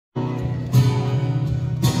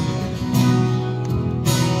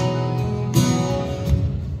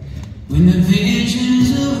and the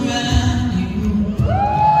visions around you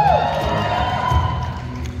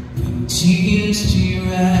bring tears to your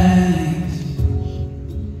eyes.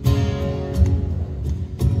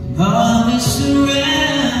 All this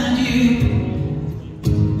around you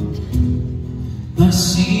are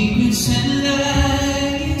secrets and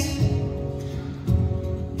lies.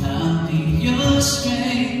 I'll be your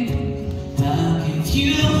strength, I'll give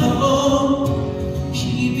you hope,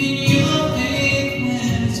 keeping your faith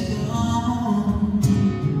when it's gone.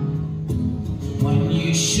 When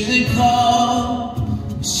you should call,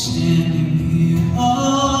 I'm standing here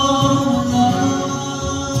all alone.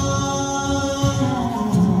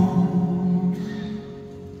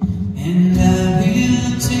 And I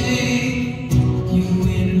will take you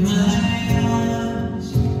in my arms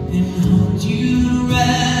and hold you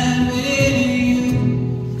right where you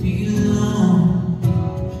belong.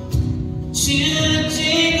 Till the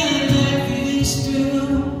day my life is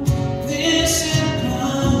through, this I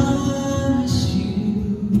promise you.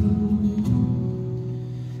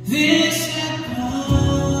 This I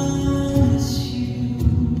promise you.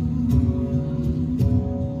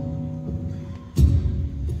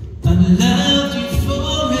 I've loved you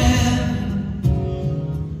forever,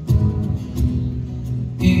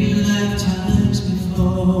 in lifetimes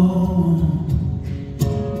before,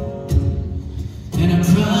 and I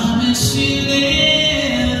promise you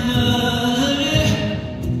never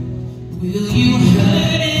will you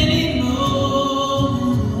hurt anymore.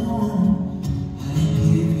 I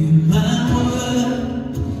give you my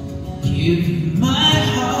word, give you my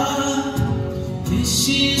heart. This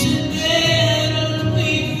is a battle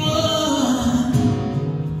we won,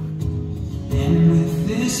 and with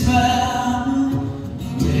this vow,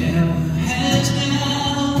 whatever has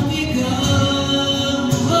now begun.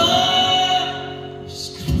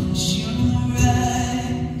 Just close your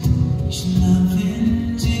eyes, there's nothing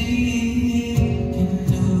deep, and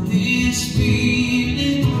know this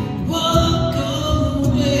feeling won't go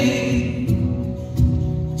away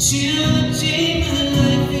till the day my